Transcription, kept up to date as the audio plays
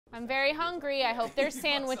I'm very hungry. I hope there's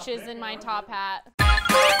sandwiches in my top hat.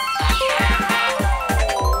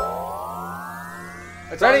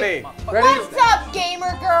 It's ready? Ready? What's up,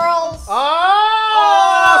 gamer girls?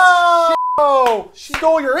 Oh! She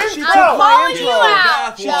stole your intro. She took my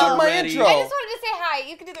intro. She took my intro. I just wanted to say hi.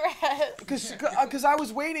 You can do the rest. Because I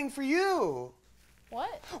was waiting for you.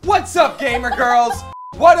 What? What's up, gamer girls?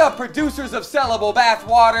 What up, producers of sellable bath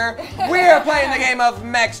water? We're playing the game of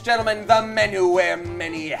Mex, gentlemen. The menu wear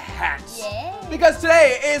many hats. Yeah. Because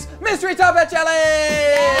today is Mystery Top Hat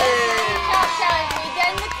Challenge. Top challenge. We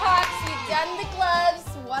done the cocks. We done the gloves.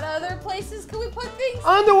 What other places can we put things?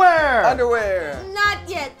 Underwear. Underwear. Not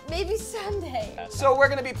yet. Maybe someday. So we're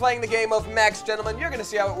going to be playing the game of Mex, gentlemen. You're going to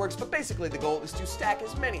see how it works, but basically the goal is to stack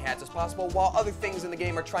as many hats as possible while other things in the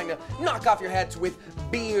game are trying to knock off your hats with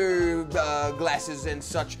beer glasses and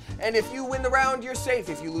such. And if you win the round, you're safe.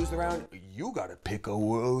 If you lose the round, you got to pick a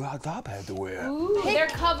top hat to wear. Ooh, they're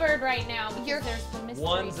covered right now because there's the mystery.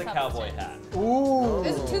 One's a cowboy hat. Ooh.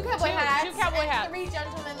 There's two cowboy hats. Two cowboy hats. And 3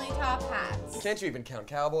 gentlemanly top hats. Can't you even count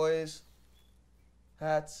cowboys?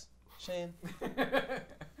 Hats? Shane?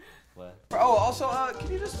 What? Oh, also, can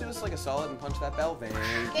you just do us like a solid and punch that bell? Thank you.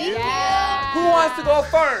 Yeah. Who wants to go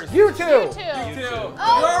first? You two. You two. Oh, no,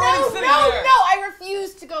 I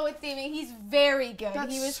refuse to go with Damien. He's very good. That's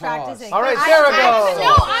he was sauce. practicing. All right, Sarah goes.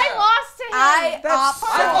 No, I lost to him.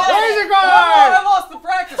 Laser guard! I lost the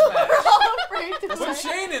practice match. Put Put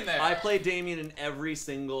Shane in there. I play Damien in every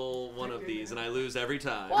single one of these, and I lose every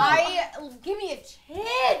time. Give me a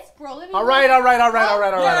chance, bro. Let me All right.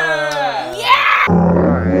 Yeah!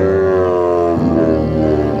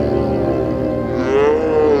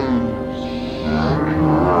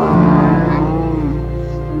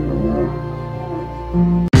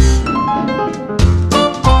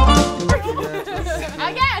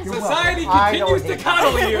 Society continues to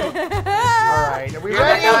coddle you. Alright, are we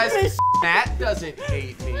ready? Guys, Matt doesn't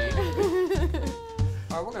hate me.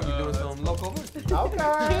 Alright, we're gonna be doing some local versus. Okay.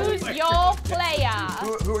 Choose your player.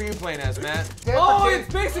 Who are you playing as, Matt? Oh,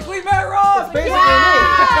 it's basically Matt Ross. It's basically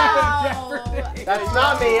me. That's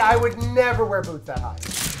not me. I would never wear boots that high.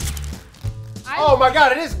 Oh my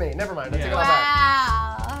god, it is me. Never mind. I take it all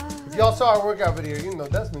back. If y'all saw our workout video, you know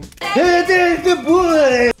that's me. There's the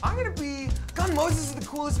boy. I'm gonna be. God, Moses is the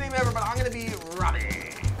coolest name ever, but I'm gonna be Robbie.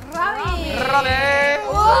 Robbie.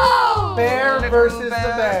 Whoa! Bear versus the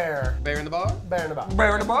bear. Bear in the bar? Bear in the bar.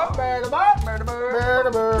 Bear in the bar? Bear in the bar? Bear in the bar? Bear in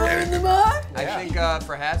the bar? Bear in the bar? I think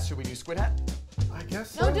for hats, should we do squid hat? I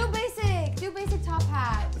guess so. No, do basic. Do basic top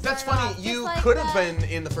hat. That's funny. You could have been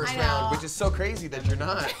in the first round, which is so crazy that you're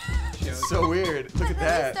not. It's so weird. Look at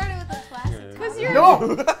that. Started with the classic. Because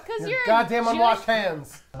you're goddamn unwashed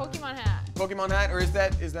hands. Pokemon hat. Pokemon hat, or is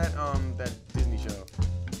that that Disney show?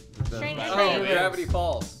 Stranger Things. Gravity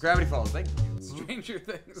Falls. Gravity Falls. Thank you. Stranger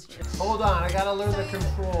Things. Hold on, I gotta learn the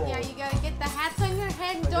control. Yeah, you gotta get the hats on your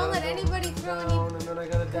head and don't let anybody throw any and then I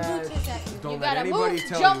gotta dash. kombuchas at you. Don't You let gotta anybody move,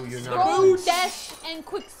 tell jump, you you're not. scroll, dash, and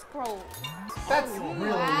quick scroll. That's really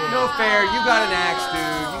no fair. You got an axe,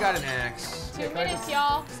 dude. You got an axe. 2 minutes,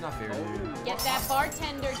 y'all. It's not fair, dude. Get that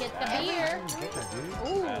bartender, get the beer. Get that, dude.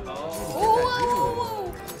 Ooh.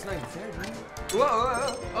 Ooh. It's not even fair, dude.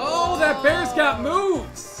 Whoa. Oh, that bear's got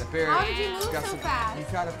moves. That bear. How did you move got so some, fast? You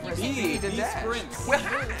gotta press He to dash. sprints. Look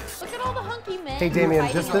at all the hunky men. Hey Damien,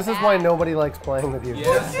 this is why nobody likes playing with you.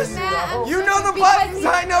 Yeah. You know the buttons,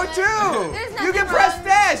 I know too. You can press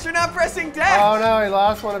dash. You're not pressing dash. Oh no, he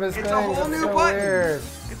lost one of his It's things. a whole That's new so button. weird.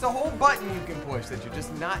 It's a whole button you can push that you're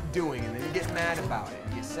just not doing, and then you get mad about it.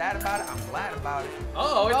 You get sad about it. I'm glad about it.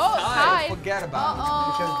 Oh, it's Oh, tied. tied. Forget about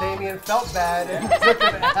Because Damien felt bad and he took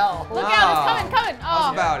it out. Look out, it's coming. it. How's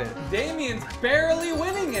Oh, about it? Damien's barely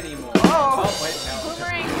winning anymore. Oh. Wait, no.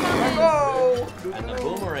 boomerang coming. Go. And the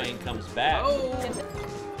boomerang comes back. Oh.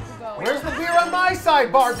 Go. Where's the beer on my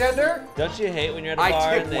side, bartender? Don't you hate when you're at a I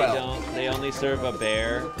bar tip and they only serve a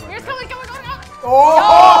bear? Beer's coming.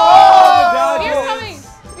 Oh! Beer's coming.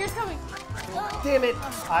 Beer's coming. Damn it.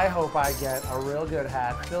 I hope I get a real good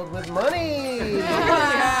hat filled with money. No.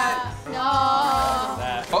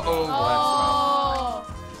 That. Oh.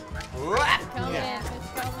 Oh. It's coming.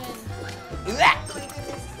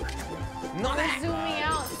 Not that. Zoom me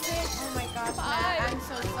out. Oh my gosh, Matt, I'm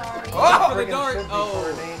so sorry. Oh. For the dart. Oh.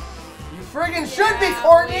 You friggin' should be,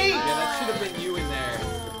 Courtney! Yeah, that should have been you in there.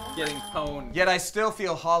 Getting pwned. Yet I still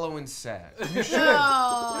feel hollow and sad. You should.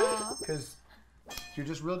 No. Because you're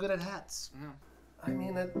just real good at hats. I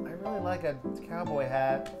mean, I really like a cowboy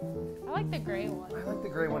hat. I like the gray one. I like the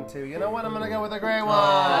gray one too. You know what? I'm gonna go with the gray one.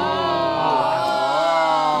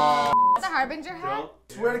 The Harbinger hat?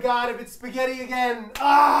 Swear to God, if it's spaghetti again.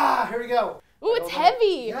 Here we go. Ooh, it's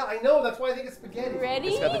heavy. Yeah, I know. That's why I think it's spaghetti. Ready?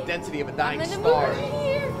 It's got the density of a dying I'm gonna star. move it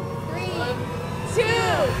here. 3, 2, 1.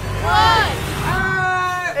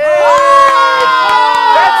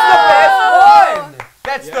 That's the best one!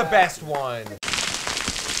 That's the best one.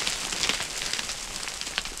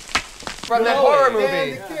 From that horror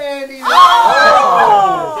movie. Candy.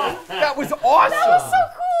 Oh! That was awesome! That was so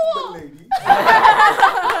cool.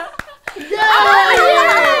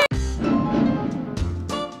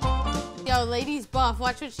 Yo, lady's buff.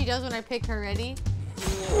 Watch what she does when I pick her. Ready?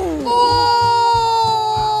 Oh,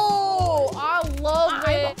 I love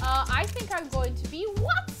it. I think I'm going to be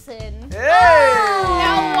Watson. Hey!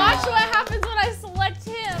 Now watch what happens when I select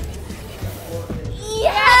him.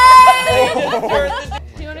 Yes!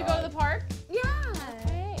 Do you want to go to the park? Yeah.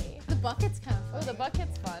 Okay. The bucket's kind of fun. Oh, the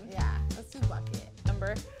bucket's fun. Yeah, let's do bucket.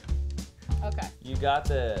 Number. Okay. You got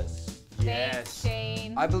this. Thanks,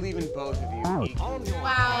 Shane. I believe in both of you.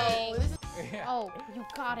 Wow. This is Oh, you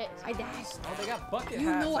got it. I dashed. Oh, they got bucket You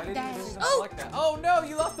hats. know I what didn't that even is. select that. Oh no,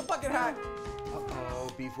 you lost the bucket hat. Uh-oh,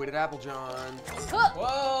 beef-witted Applejohn.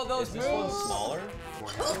 Whoa, those Is this one moves. smaller?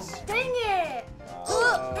 Dang it!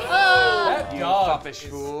 That You dog foppish is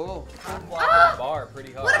fool. blocking the bar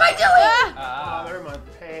pretty hard. What am I doing? Ah. Oh, they're in my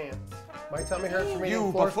pants. My tummy hurts from You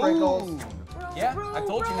eating floor sprinkles. buffoon. Yeah, I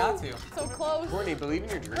told you not to. So close. Courtney, believe in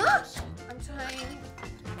your dreams. I'm trying.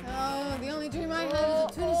 Oh, the only dream I have is a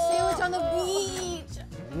tuna sandwich on the beach.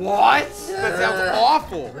 What? That sounds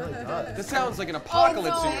awful. Really does. That sounds like an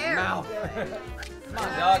apocalypse no. in your mouth. Come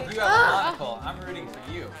on, dog. You have a monocle. I'm rooting for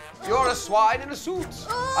you. You're a swine in a suit.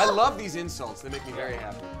 I love these insults. They make me very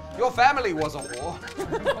happy. Your family was a whore.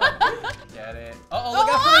 Get it? Uh-oh, look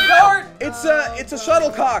out for the dart! It's a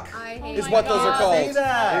shuttlecock. I hate Is my what those are God. called. Say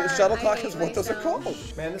that. Shuttlecock I is hate what those are myself.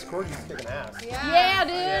 called. Man, this corgi's kicking ass. Yeah,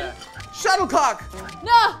 dude. Yeah. Shuttlecock.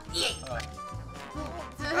 No.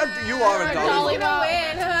 You are a Dolly. dolly. I'm gonna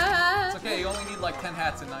win. It's okay, you only need like 10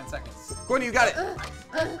 hats in 9 seconds. Courtney, you got it.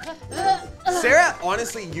 Sarah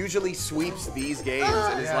honestly usually sweeps these games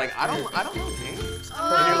and is like, I don't know games.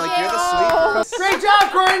 And you're like, you're the sleeper. Great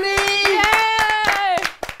job, Courtney! Yay!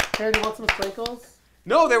 Here, do you want some sprinkles?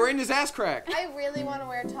 No, they were in his ass crack. I really want to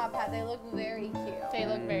wear a top hat. They look very cute. They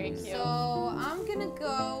look very cute. So I'm gonna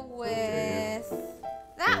go with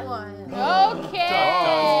that one. Okay.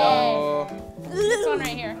 This one right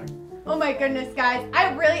here. Oh my goodness, guys.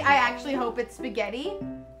 I actually hope it's spaghetti.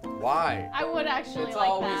 Why? I would actually It's like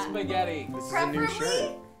always that. spaghetti. This is a new shirt.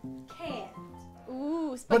 Preferably canned. Ooh,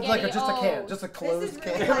 But spaghetti. like just a can, Oh. just a This closed is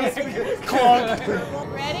can. really Clunk.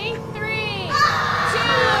 Ready? 3, 2,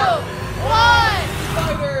 1.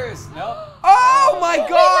 Spiders! Nope. Oh my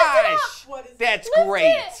gosh! What is That's Lift great.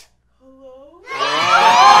 it.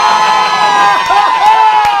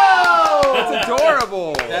 That's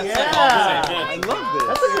adorable. That's Yeah. the opposite. I love this.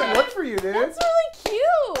 That's a good look for you, dude. That's really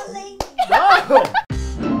cute. No.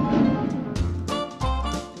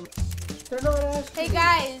 They're not asking. Hey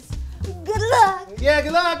guys. Good luck. Yeah,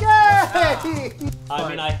 good luck. Yay! I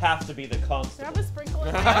mean, I have to be the Do I constable. have a sprinkle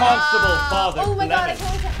in there? Constable Father Oh my god, I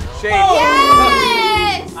Clement. can't. Shane.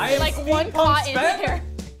 Yes! I am Like Speed one Pump pot in Spen. there.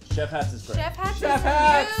 Chef Hats is great. Chef hats. Chef is for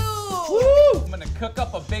hats. you. Woo! I'm gonna cook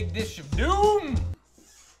up a big dish of doom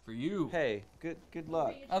for you. Hey, good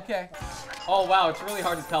luck. Okay. Oh wow, it's really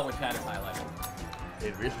hard to tell which hat is highlighted.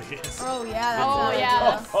 It really is. Oh yeah, that's Oh yeah,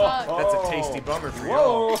 that sucks. That's a tasty bummer for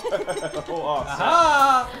y'all. Whoa! awesome.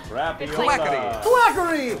 Aha! Rapiola. It's like-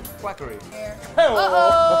 Quackery. Quackery.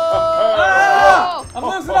 Ah! I'm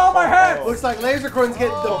losing all my hats. Looks like Lasercorn's getting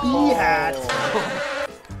the bee hat.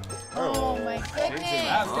 Oh my goodness.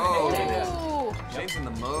 That's gonna hit me. Ooh. Shane's in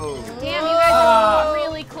the mode. Damn, you guys are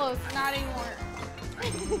really close. Not anymore.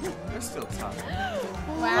 They're still tough.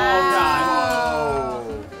 Wow.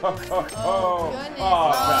 Oh. Goodness. Oh,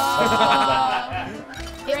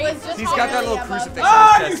 It was just He's got that barely little above crucifix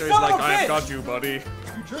Ah, on his you chest, so he's son like, of a I've bitch. got you, buddy. You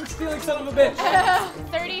drink stealing son of a bitch.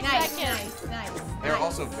 30 Nice, seconds. nice. They're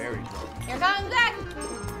also very drunk. Here comes Zach.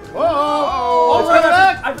 Whoa! Oh, It's coming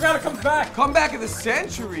back. I forgot it comes back. Comeback of the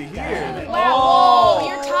century here. Wow. Oh. Whoa,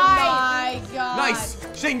 you're Oh tied. my god. Nice.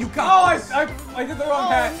 Shane, you Oh, got this. I did the wrong Oh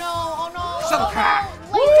hat. no, oh no. Shuttlecock.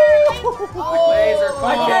 Oh, no. Laser. Laser I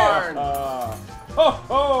can't. corn. Ho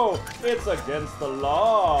ho! It's against the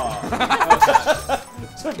law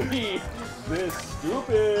to be this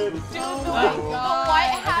stupid. Dude, the Oh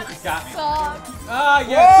white hat You got me. sucks. Ah,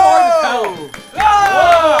 yeah, it's hard to tell.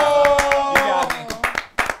 Ah! You got me.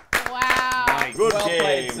 Wow. Nice. Good Well game,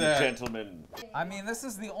 played, sir. gentlemen. I mean, this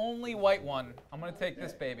is the only white one. I'm gonna take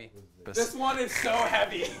this baby. This one is so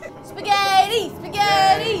heavy. Spaghetti,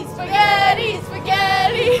 spaghetti, spaghetti,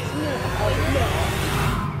 spaghetti.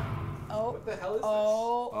 Oh What the hell is this?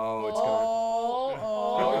 Oh, it's gone.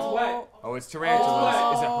 Oh, it's wet. Oh, it's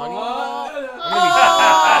tarantulas. Is it honey?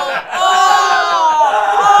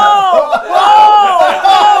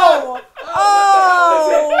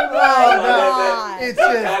 It's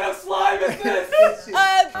just... What kind of slime is this?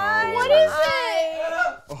 What is it?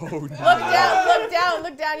 Oh, no.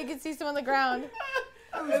 Look down. You can see some on the ground.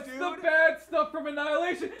 It's the bad stuff from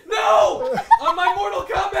Annihilation. No! On my Mortal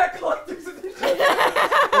Kombat Collector's Edition.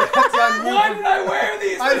 Why did I wear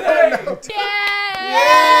these today?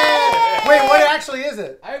 Yeah! Wait, what actually is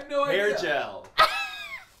it? I have no idea. Hair gel.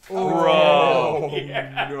 Bro.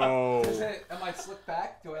 Yeah. No. Am I slick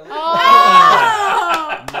back? Do I look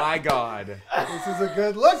My God. This is a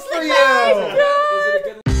good look for you. Is it a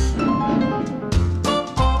good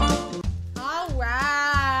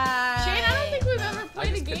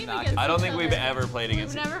I don't think we've ever played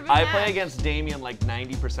against We've never been I matched. play against Damien like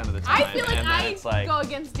 90% of the time. I feel like and then I it's like, go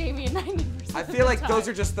against Damien 90%. I feel like those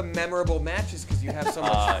are just the memorable matches because you have so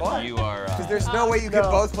much fun. you are. Because there's no way you could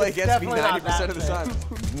both play against me 90% of the time.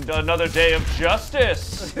 Another day of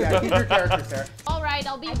justice. Yeah, keep your character, Sarah. All right,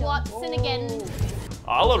 I'll be Watson again.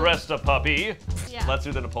 I'll arrest a puppy. Yeah. Let's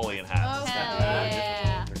do the Napoleon hat. Hell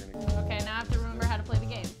yeah. Okay, now I have to remember how to play the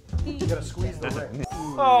game. You gotta squeeze the ring.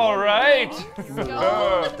 All right.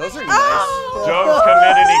 Those are nice. Don't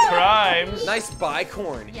commit any crimes. Nice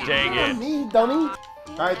bicorn. Yeah. Dang it. Me, dummy.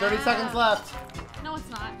 All right, 30 seconds left. No, it's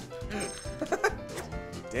not.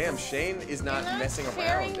 Damn, Shane is not messing around.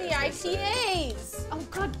 Sharing the ITAs. Oh,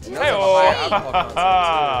 god damn No, it. alcohol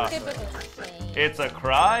content. Typical Shane. It's a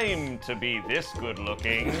crime to be this good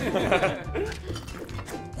looking.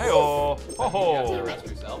 Hey-oh. Ho-ho. Arrest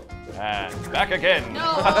yourself. And back again. No,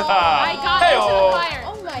 I got into the fire.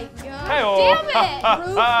 Oh my god. Hey-oh.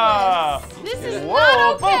 Damn it. This is Whoa,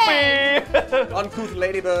 not okay. boopy. Uncouth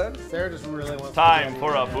ladybird. Sarah just really wants Time to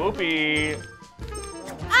for a boopy.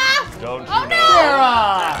 Ah! Don't you Oh know? no!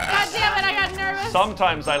 Sarah! God damn it, I got nervous.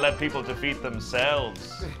 Sometimes I let people defeat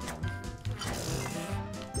themselves.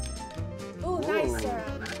 Ooh, nice, Sarah.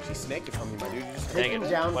 She snaked it from me, my dude. You just Dang Take him it.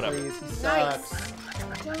 down, Whatever. please. He Nice. sucks.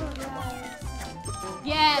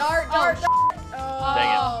 Yes. Dart.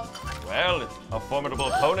 Dang it. Well, a formidable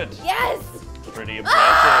opponent. Yes. Pretty impressive.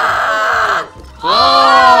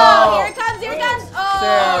 Oh, here it comes. Oh.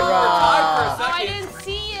 Sarah. Oh, I didn't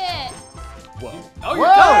see it. Whoa. Oh, you're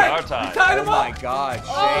Whoa. tied! Our time. You tied Oh him my up! God, Shane,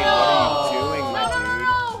 Oh. what are you doing, No, my no, dude? no,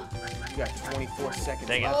 You got 24 seconds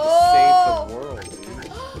Dang it. left to save the world,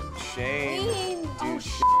 dude. Shane. Dude,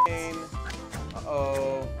 Shane.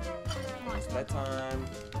 Uh-oh. It's bedtime.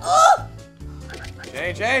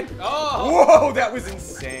 Shane. Oh! Whoa, that was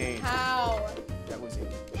insane. How? That was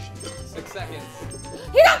insane. 6 seconds.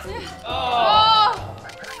 He got. Oh.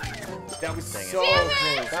 That was Dang it. so Damn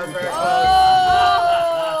close. That was very close.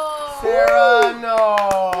 Oh. Sarah, no.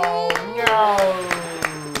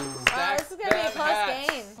 This is gonna be a close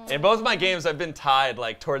game. In both of my games, I've been tied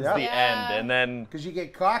like towards Yeah. the end, and then Because you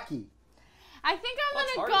get cocky. I think I'm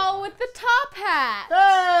What's gonna harder? go with the top hat.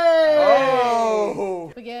 Hey! Oh!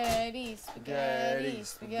 Spaghetti. Spaghetti.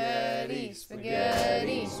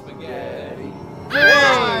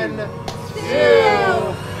 1, 2, 3.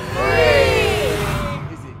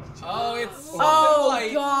 Oh, it's something Oh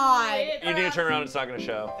like. god. You need to turn around, it's not going to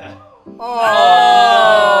show. It's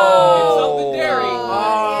something dairy.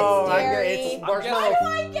 Oh, It's dairy. it's I'm marshmallow. guessing-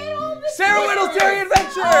 I get all this. Sarah Little's Dairy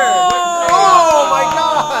Adventure! Oh my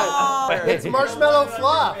god! It's marshmallow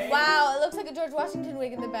fluff. Wow, it looks like a George Washington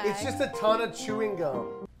wig in the back. It's just a ton of chewing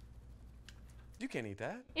gum. You can't eat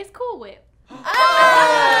that. It's Cool Whip. Oh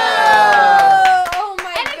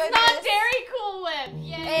my And goodness. it's not Dairy Cool Whip.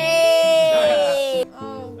 Yay. Hey.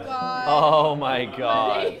 Oh god. oh my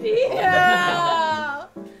god. Yeah.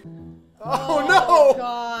 Oh no!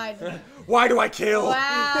 God. Why do I kill?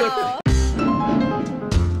 Wow.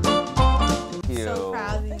 You. So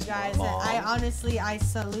proud of these guys. I honestly, I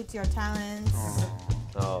salute your talents.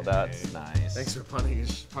 Oh, that's nice. Thanks for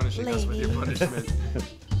punishing us with your Lady. punishment.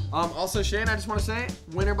 Also, Shane, I just want to say,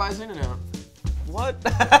 winner buys internet. What?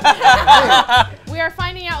 We are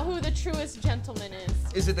finding out who the truest gentleman is.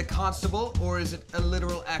 Is it the constable or is it a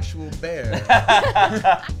literal actual bear?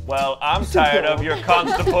 Well, I'm tired of your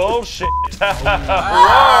constable shit.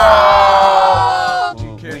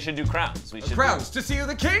 We should do crowns. We should Crowns to see who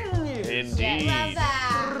the king is. do. Indeed.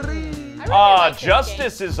 I really Ah, like this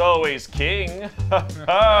justice is always king.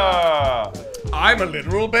 I'm a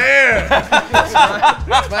literal bear.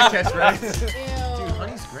 That's my catchphrase. Ew.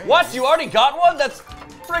 Honey's great. What? You already got one? That's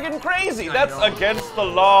friggin' crazy. That's against the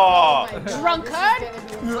law. Drunkard.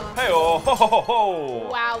 Hey, oh, ho, ho, ho, ho.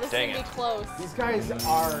 Wow, this Dang is gonna it. be close. These guys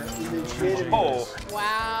are legit. Oh,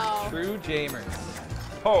 Wow. True Jamers.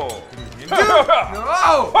 oh.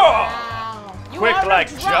 No! Wow. You Quick are a like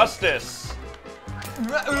drunk. justice.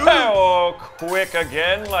 Hey, oh, quick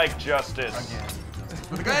again like justice.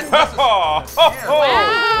 Wow.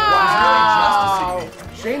 Wow.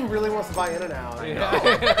 Shane really wants to buy In and Out.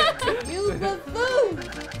 You buffoon.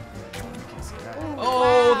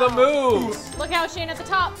 Oh, the moves. Look out, Shane at the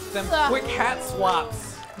top. Them quick hat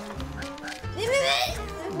swaps.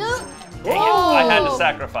 No. Dang it, I had to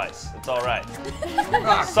sacrifice. It's all right.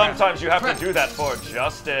 Sometimes you have to do that for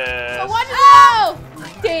justice. I want to know.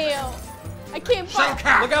 Damn. I can't buy.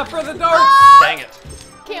 Look out for the darts. Dang it.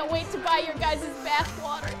 Can't wait to buy your guys'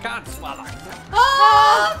 bathwater. Can't swallow.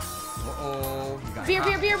 Oh! Uh-oh. Beer.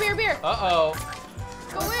 Uh-oh.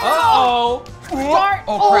 Go in. Uh-oh. Dart.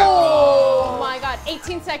 Oh, crap. Oh my god.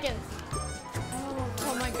 18 seconds.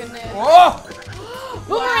 Oh my goodness. Oh!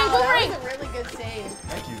 Boomerang. That was a really good save.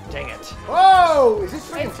 Thank you. Dang it. Whoa! Is this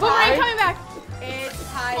freaking Boomerang tied? coming back. It's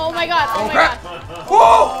tied. Oh my god. Oh my crap. god.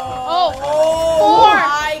 Whoa! Oh. Oh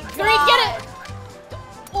my 4. 3. Get it.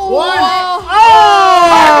 Oh. One. Oh.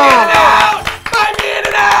 I'm in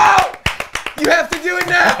and out! You have to do it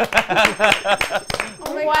now.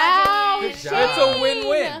 Wow. It's a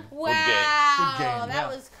win-win. Wow. Good game. That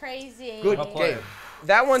was crazy. Good Well played. game.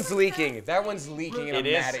 That one's leaking. That one's leaking, and It I'm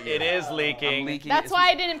is, mad at you. it is I'm leaking. leaking. That's It's- why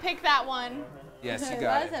I didn't pick that one. Yes, you It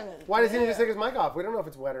got was it. a- Why doesn't he just take his mic off? We don't know if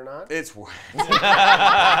it's wet or not. It's wet.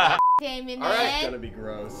 Damien. All right, gonna be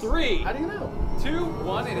gross. 3, How do you know? 2,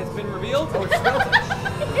 1, and it's been revealed.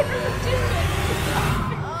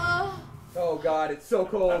 Oh God, it's so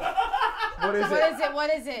cold. What is What it? is it? What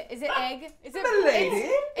is it? Is it egg? Is it Lady?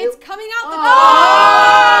 It's coming out the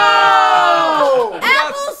Oh!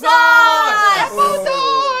 Applesauce!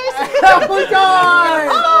 Applesauce!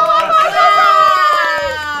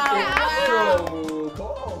 So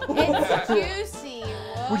cold. It's juicy.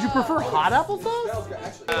 Would you prefer hot applesauce?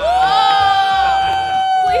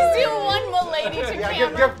 Please do one milady to Yeah,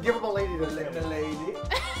 camera. give him a lady to live. Milady.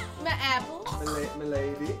 My apples. Milady.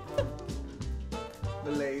 Milady.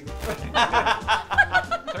 Turn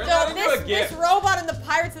that into a This gift. robot in the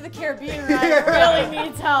Pirates of the Caribbean ride. Really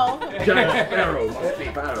needs help. I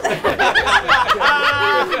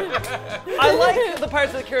like the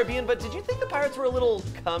Pirates of the Caribbean, but did you think the pirates were a little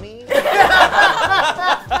cummy?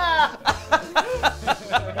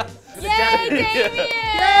 Yay, Damien!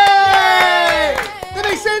 Yay! Then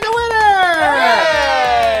they say the winner!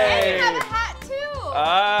 And you have a hat too.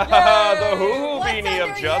 Ah, the hoo-hoo What's beanie of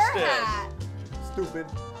under your justice. hat? Stupid.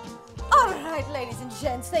 Alright, ladies and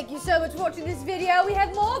gents, thank you so much for watching this video. We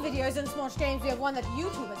have more videos on Smosh Games. We have one that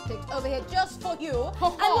YouTube has picked over here just for you.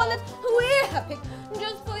 And one that we have picked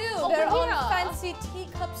just for you. They're on yeah. fancy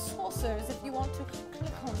teacup saucers if you want to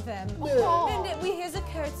click on them. Oh. And here's a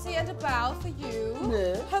curtsy and a bow for you.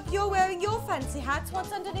 Hope you're wearing your fancy hats.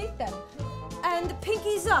 What's underneath them? And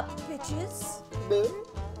pinkies up, bitches.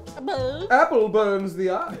 Apple burns the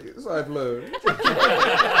eyes, I've learned.